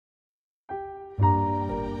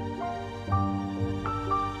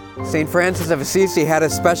St. Francis of Assisi had a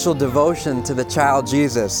special devotion to the child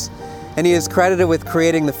Jesus, and he is credited with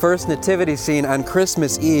creating the first nativity scene on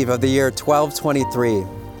Christmas Eve of the year 1223.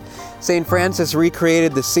 St. Francis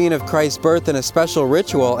recreated the scene of Christ's birth in a special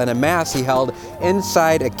ritual and a mass he held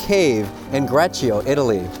inside a cave in Greccio,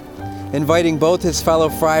 Italy, inviting both his fellow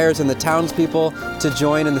friars and the townspeople to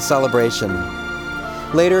join in the celebration.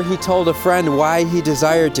 Later, he told a friend why he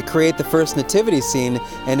desired to create the first nativity scene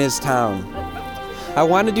in his town. "I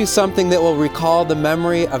want to do something that will recall the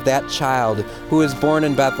memory of that child who was born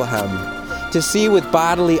in Bethlehem, to see with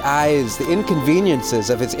bodily eyes the inconveniences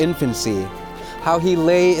of his infancy, how he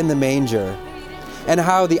lay in the manger, and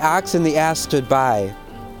how the ox and the ass stood by.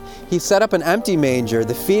 He set up an empty manger,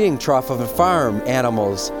 the feeding trough of farm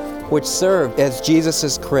animals, which served as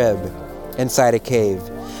Jesus' crib inside a cave,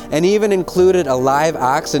 and even included a live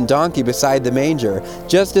ox and donkey beside the manger,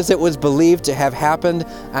 just as it was believed to have happened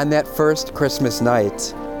on that first Christmas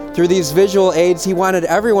night." Through these visual aids, he wanted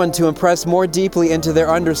everyone to impress more deeply into their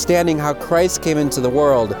understanding how Christ came into the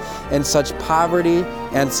world in such poverty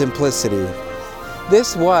and simplicity.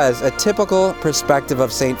 This was a typical perspective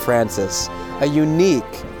of St. Francis, a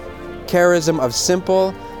unique charism of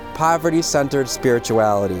simple, poverty-centered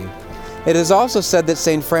spirituality. It is also said that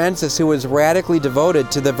St. Francis, who was radically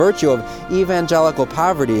devoted to the virtue of evangelical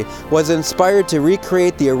poverty, was inspired to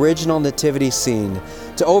recreate the original nativity scene,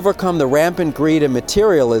 to overcome the rampant greed and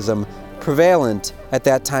materialism prevalent at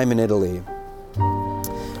that time in Italy.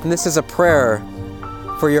 And this is a prayer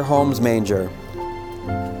for your home's manger.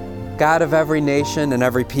 God of every nation and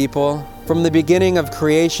every people, from the beginning of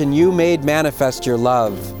creation you made manifest your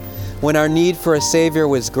love. When our need for a Savior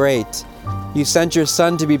was great, you sent your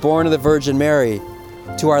Son to be born of the Virgin Mary.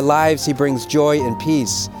 To our lives he brings joy and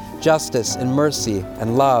peace, justice and mercy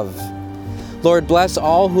and love. Lord, bless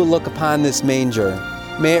all who look upon this manger.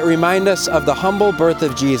 May it remind us of the humble birth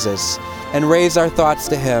of Jesus and raise our thoughts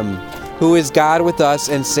to him, who is God with us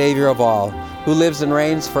and Savior of all, who lives and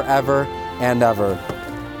reigns forever and ever.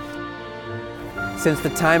 Since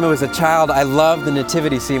the time I was a child, I loved the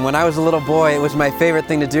nativity scene. When I was a little boy, it was my favorite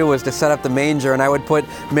thing to do was to set up the manger, and I would put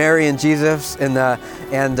Mary and Jesus and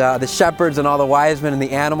the shepherds and all the wise men and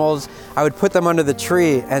the animals. I would put them under the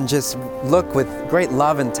tree and just look with great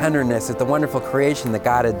love and tenderness at the wonderful creation that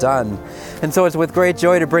God had done. And so it's with great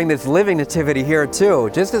joy to bring this living nativity here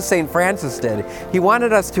too, just as St. Francis did. He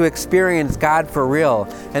wanted us to experience God for real,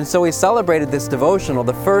 and so he celebrated this devotional.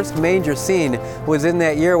 The first manger scene was in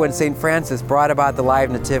that year when St. Francis brought about the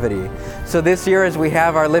live nativity. So this year, as we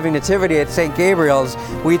have our living nativity at St. Gabriel's,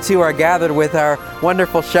 we too are gathered with our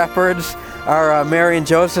wonderful shepherds, our Mary and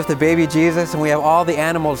Joseph, the baby Jesus, and we have all the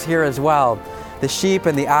animals here as well. The sheep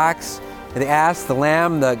and the ox, the ass, the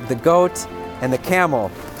lamb, the goat, and the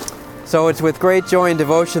camel. So it's with great joy and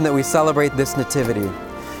devotion that we celebrate this nativity.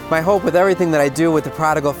 My hope with everything that I do with the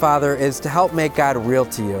Prodigal Father is to help make God real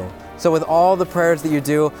to you. So with all the prayers that you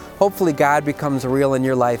do, hopefully God becomes real in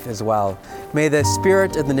your life as well. May the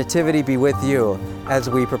spirit of the Nativity be with you as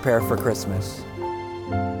we prepare for Christmas.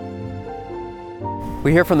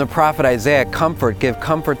 We hear from the prophet Isaiah, "Comfort, give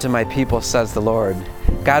comfort to my people, says the Lord."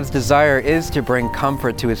 God's desire is to bring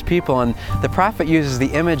comfort to his people, and the prophet uses the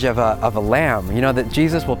image of a lamb. You know, that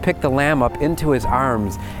Jesus will pick the lamb up into his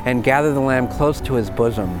arms and gather the lamb close to his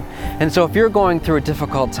bosom. And so if you're going through a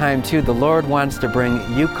difficult time too, the Lord wants to bring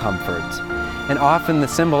you comfort. And often the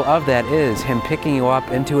symbol of that is him picking you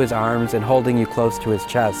up into his arms and holding you close to his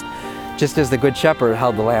chest, just as the Good Shepherd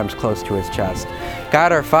held the lambs close to his chest.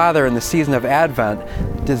 God our Father in the season of Advent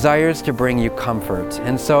desires to bring you comfort.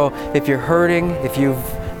 And so if you're hurting, if you've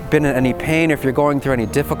been in any pain, if you're going through any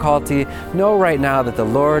difficulty, know right now that the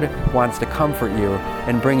Lord wants to comfort you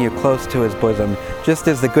and bring you close to his bosom, just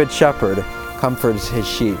as the Good Shepherd comforts his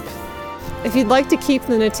sheep. If you'd like to keep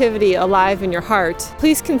the Nativity alive in your heart,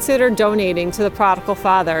 please consider donating to the Prodigal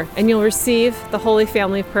Father, and you'll receive the Holy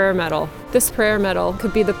Family Prayer Medal. This prayer medal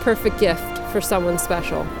could be the perfect gift for someone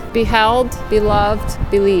special. Be held, be loved,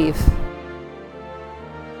 believe.